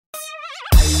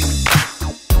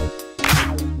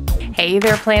Hey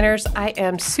there planners, I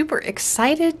am super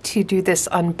excited to do this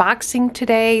unboxing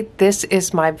today. This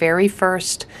is my very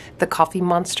first The Coffee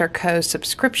Monster Co.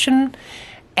 subscription,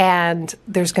 and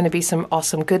there's going to be some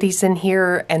awesome goodies in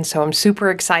here, and so I'm super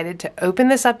excited to open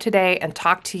this up today and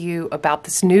talk to you about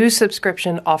this new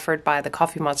subscription offered by The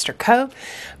Coffee Monster Co.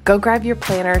 Go grab your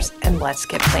planners and let's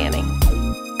get planning.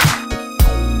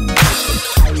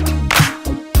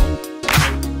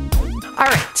 All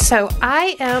right, so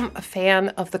I am a fan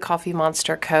of the Coffee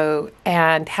Monster Co.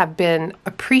 and have been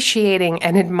appreciating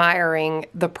and admiring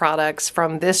the products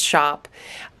from this shop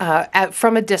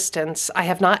from a distance. I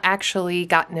have not actually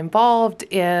gotten involved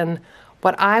in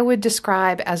what I would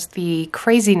describe as the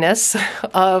craziness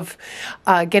of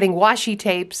getting washi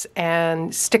tapes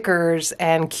and stickers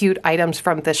and cute items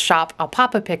from this shop. I'll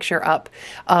pop a picture up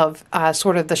of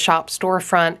sort of the shop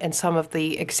storefront and some of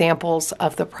the examples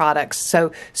of the products.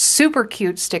 So super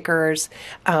cute stickers,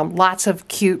 lots of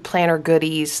cute planner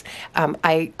goodies.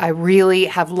 I really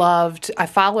have loved, I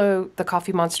follow the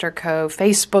Coffee Monster Co.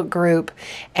 Facebook group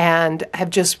and have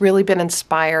just really been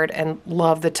inspired and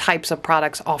love the types of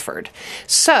products offered.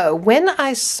 So when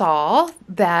I saw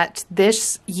that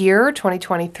this year,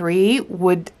 2023,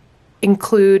 would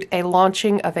include a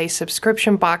launching of a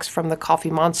subscription box from the Coffee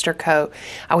Monster Co.,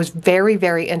 I was very,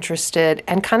 very interested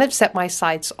and kind of set my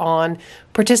sights on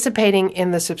participating in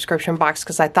the subscription box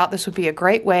because I thought this would be a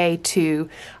great way to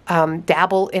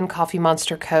dabble in Coffee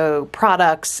Monster Co.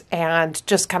 products and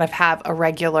just kind of have a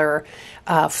regular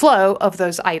flow of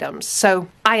those items. So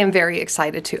I am very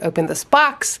excited to open this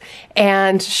box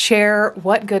and share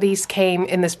what goodies came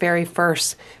in this very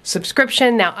first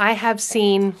subscription. Now, I have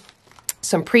seen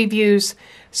some previews,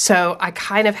 so I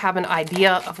kind of have an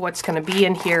idea of what's going to be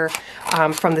in here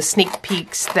from the sneak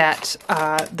peeks that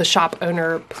the shop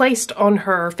owner placed on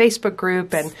her Facebook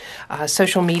group and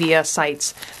social media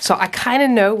sites. So I kind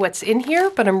of know what's in here,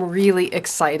 but I'm really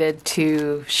excited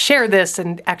to share this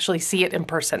and actually see it in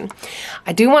person.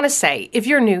 I do want to say, if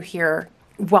you're new here,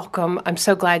 welcome. I'm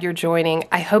so glad you're joining.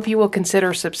 I hope you will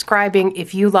consider subscribing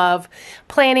if you love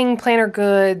planning, planner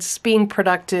goods, being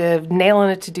productive,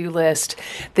 nailing a to-do list,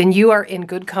 then you are in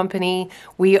good company.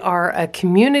 We are a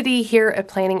community here at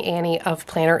Planning Annie of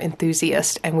planner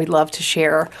enthusiasts, and we love to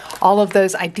share all of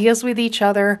those ideas with each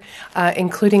other,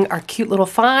 including our cute little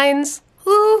finds.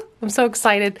 Ooh, I'm so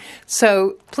excited.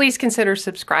 So please consider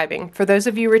subscribing. For those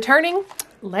of you returning,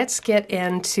 let's get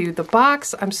into the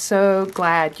box. I'm so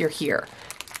glad you're here.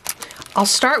 I'll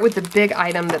start with the big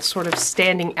item that's sort of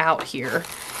standing out here,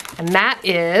 and that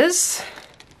is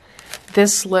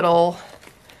this little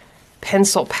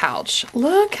pencil pouch.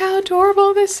 Look how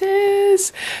adorable this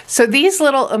is. So these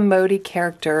little emoji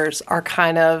characters are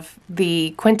kind of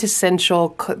the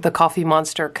quintessential the Coffee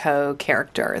Monster Co.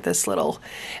 character, this little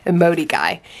emoji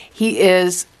guy. He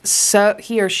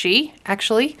or she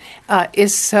actually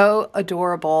is so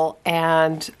adorable,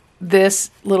 and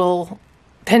this little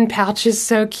pen pouch is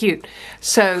so cute.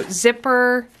 So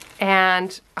zipper,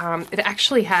 and it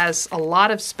actually has a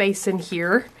lot of space in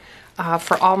here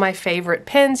for all my favorite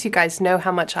pens. You guys know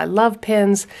how much I love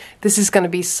pens. This is going to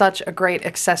be such a great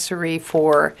accessory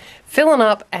for filling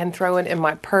up and throwing in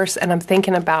my purse. And I'm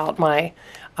thinking about my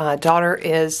daughter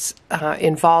is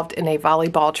involved in a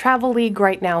volleyball travel league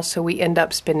right now, so we end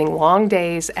up spending long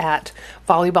days at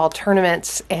volleyball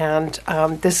tournaments, and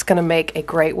this is going to make a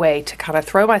great way to kind of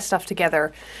throw my stuff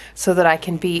together so that I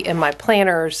can be in my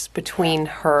planners between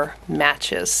her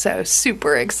matches. So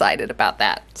super excited about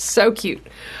that. So cute.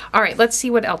 All right, let's see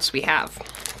what else we have.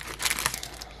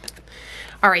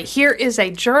 All right, here is a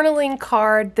journaling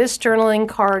card. This journaling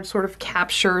card sort of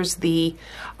captures the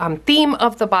theme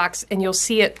of the box, and you'll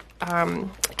see it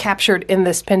captured in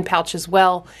this pen pouch as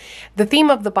well. The theme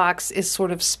of the box is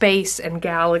sort of space and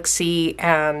galaxy,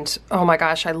 and oh my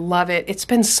gosh, I love it. It's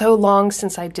been so long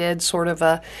since I did sort of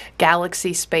a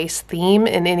galaxy space theme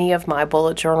in any of my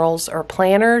bullet journals or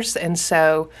planners, and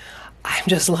so I'm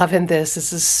just loving this.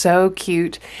 This is so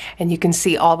cute, and you can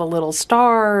see all the little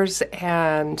stars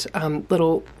and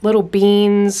little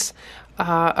beans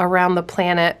around the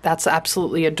planet. That's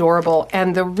absolutely adorable.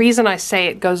 And the reason I say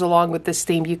it goes along with this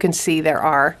theme, you can see there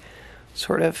are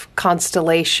sort of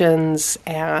constellations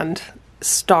and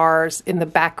stars in the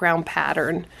background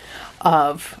pattern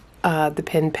of the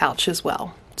pen pouch as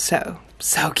well.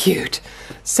 So cute.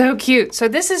 So cute. So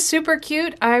this is super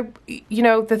cute.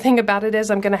 The thing about it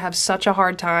is I'm going to have such a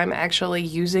hard time actually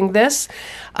using this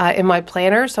in my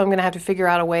planner. So I'm going to have to figure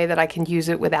out a way that I can use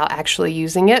it without actually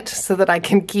using it so that I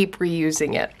can keep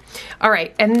reusing it. All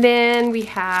right. And then we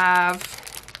have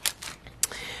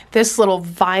this little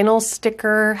vinyl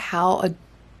sticker. How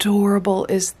adorable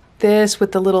is this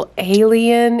with the little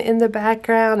alien in the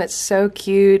background. It's so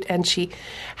cute. And she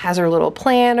has her little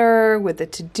planner with the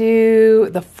to-do.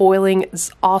 The foiling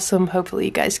is awesome. Hopefully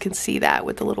you guys can see that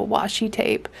with the little washi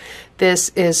tape. This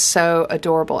is so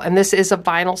adorable. And this is a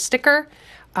vinyl sticker.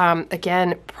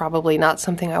 Again, probably not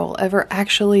something I will ever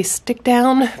actually stick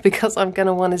down because I'm going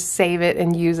to want to save it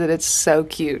and use it. It's so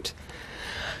cute.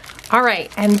 All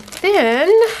right, and then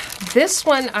this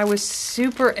one I was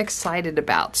super excited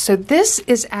about. So this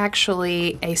is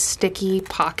actually a sticky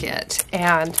pocket,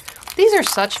 and these are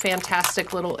such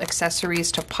fantastic little accessories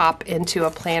to pop into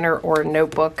a planner or a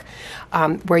notebook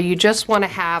where you just want to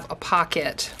have a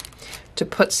pocket to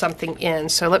put something in.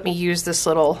 So let me use this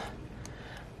little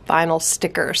vinyl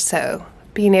sticker. So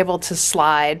being able to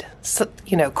slide,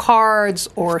 you know, cards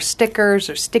or stickers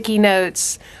or sticky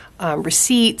notes,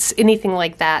 receipts, anything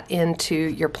like that into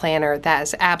your planner, that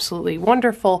is absolutely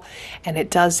wonderful. And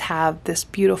it does have this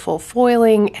beautiful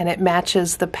foiling, and it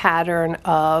matches the pattern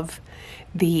of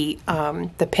the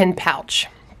pin pouch.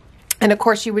 And of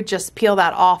course you would just peel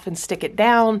that off and stick it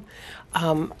down.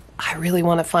 I really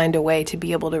want to find a way to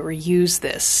be able to reuse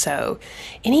this. So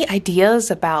any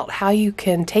ideas about how you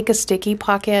can take a sticky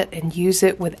pocket and use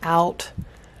it without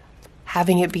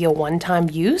having it be a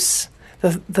one-time use?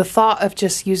 The thought of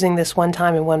just using this one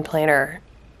time in one planner,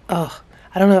 oh,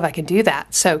 I don't know if I can do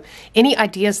that. So any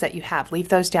ideas that you have, leave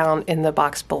those down in the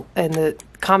box in the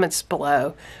comments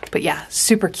below. But yeah,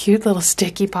 super cute little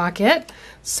sticky pocket.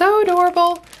 So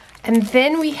adorable. And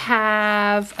then we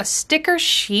have a sticker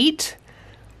sheet,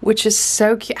 which is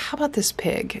so cute. How about this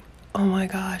pig? Oh my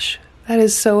gosh, that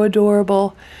is so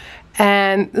adorable.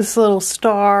 And this little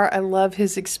star, I love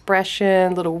his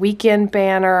expression. Little weekend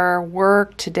banner,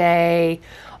 work today.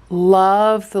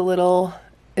 Love the little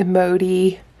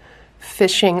emoji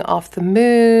fishing off the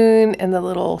moon and the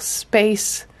little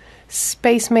spaceman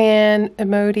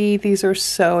emoji. These are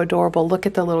so adorable. Look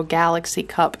at the little galaxy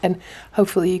cup, and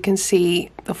hopefully you can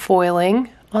see the foiling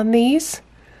on these.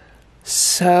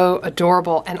 So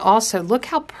adorable. And also look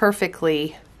how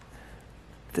perfectly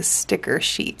the sticker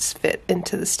sheets fit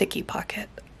into the sticky pocket.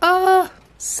 Oh,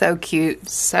 so cute,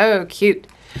 so cute.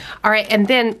 All right, and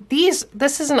then this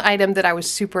is an item that I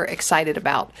was super excited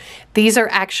about. These are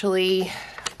actually,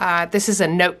 this is a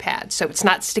notepad. So it's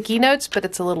not sticky notes, but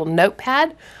it's a little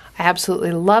notepad. I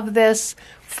absolutely love this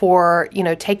for, you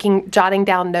know, jotting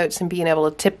down notes and being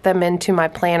able to tip them into my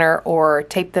planner or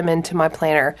tape them into my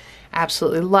planner.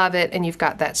 Absolutely love it. And you've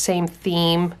got that same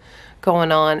theme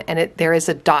going on, and there is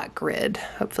a dot grid.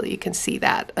 Hopefully you can see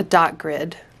that. A dot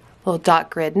grid, little dot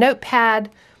grid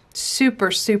notepad. Super,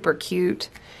 super cute.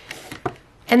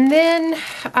 And then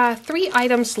 3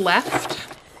 items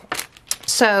left.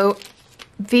 So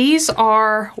these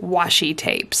are washi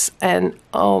tapes, and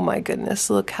oh my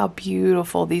goodness, look how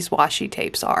beautiful these washi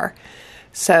tapes are.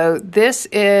 So this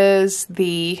is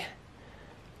the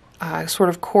sort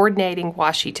of coordinating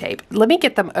washi tape. Let me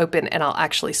get them open and I'll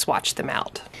actually swatch them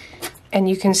out. And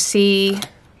you can see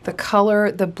the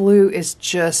color, the blue is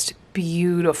just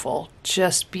beautiful,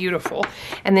 just beautiful.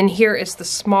 And then here is the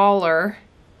smaller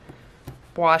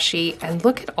washi, and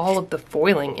look at all of the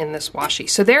foiling in this washi.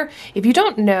 So if you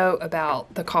don't know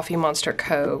about the Coffee Monster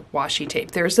Co. washi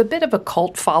tape, there's a bit of a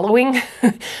cult following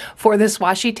for this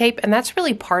washi tape, and that's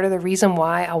really part of the reason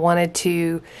why I wanted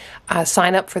to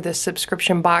sign up for this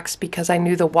subscription box, because I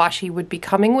knew the washi would be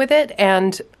coming with it.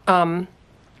 And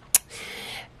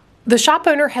the shop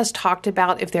owner has talked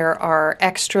about if there are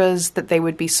extras that they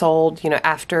would be sold, you know,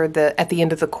 at the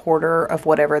end of the quarter of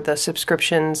whatever the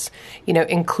subscriptions, you know,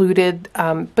 included.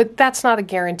 But that's not a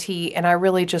guarantee, and I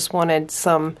really just wanted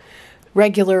some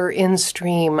regular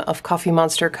in-stream of Coffee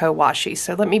Monster Co. washi.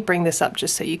 So let me bring this up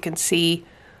just so you can see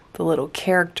the little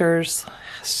characters.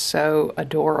 So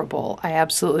adorable. I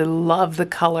absolutely love the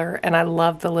color, and I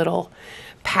love the little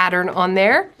pattern on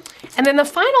there. And then the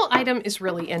final item is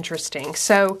really interesting.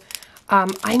 So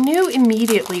I knew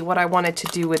immediately what I wanted to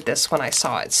do with this when I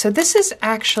saw it. So this is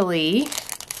actually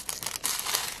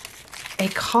a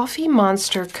Coffee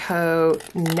Monster Co.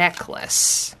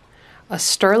 necklace, a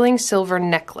sterling silver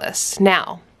necklace.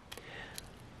 Now,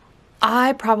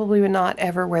 I probably would not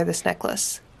ever wear this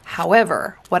necklace.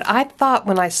 However, what I thought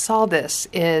when I saw this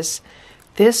is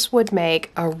this would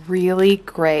make a really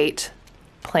great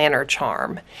planner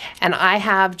charm. And I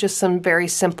have just some very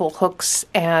simple hooks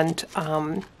and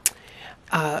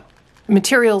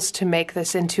materials to make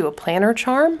this into a planner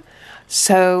charm.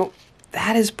 So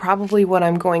that is probably what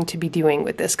I'm going to be doing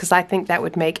with this, because I think that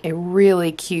would make a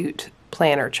really cute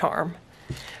planner charm.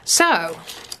 So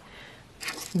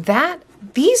that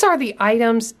these are the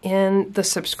items in the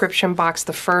subscription box,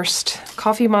 the first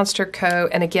Coffee Monster Co.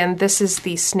 And again, this is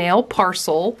the Snail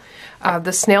Parcel,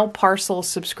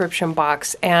 subscription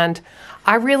box. And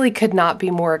I really could not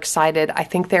be more excited. I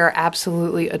think they're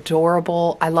absolutely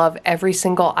adorable. I love every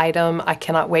single item. I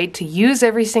cannot wait to use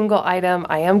every single item.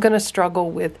 I am going to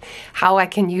struggle with how I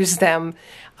can use them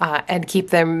and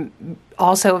keep them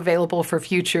also available for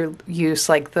future use,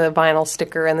 like the vinyl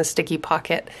sticker and the sticky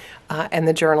pocket and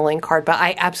the journaling card. But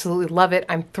I absolutely love it.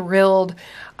 I'm thrilled.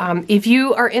 If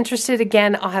you are interested,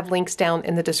 again, I'll have links down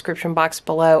in the description box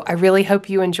below. I really hope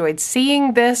you enjoyed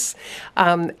seeing this,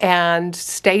 and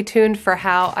stay tuned for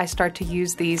how I start to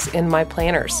use these in my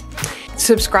planners.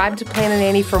 Subscribe to Planning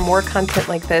Annie for more content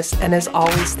like this, and as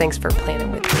always, thanks for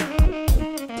planning with me.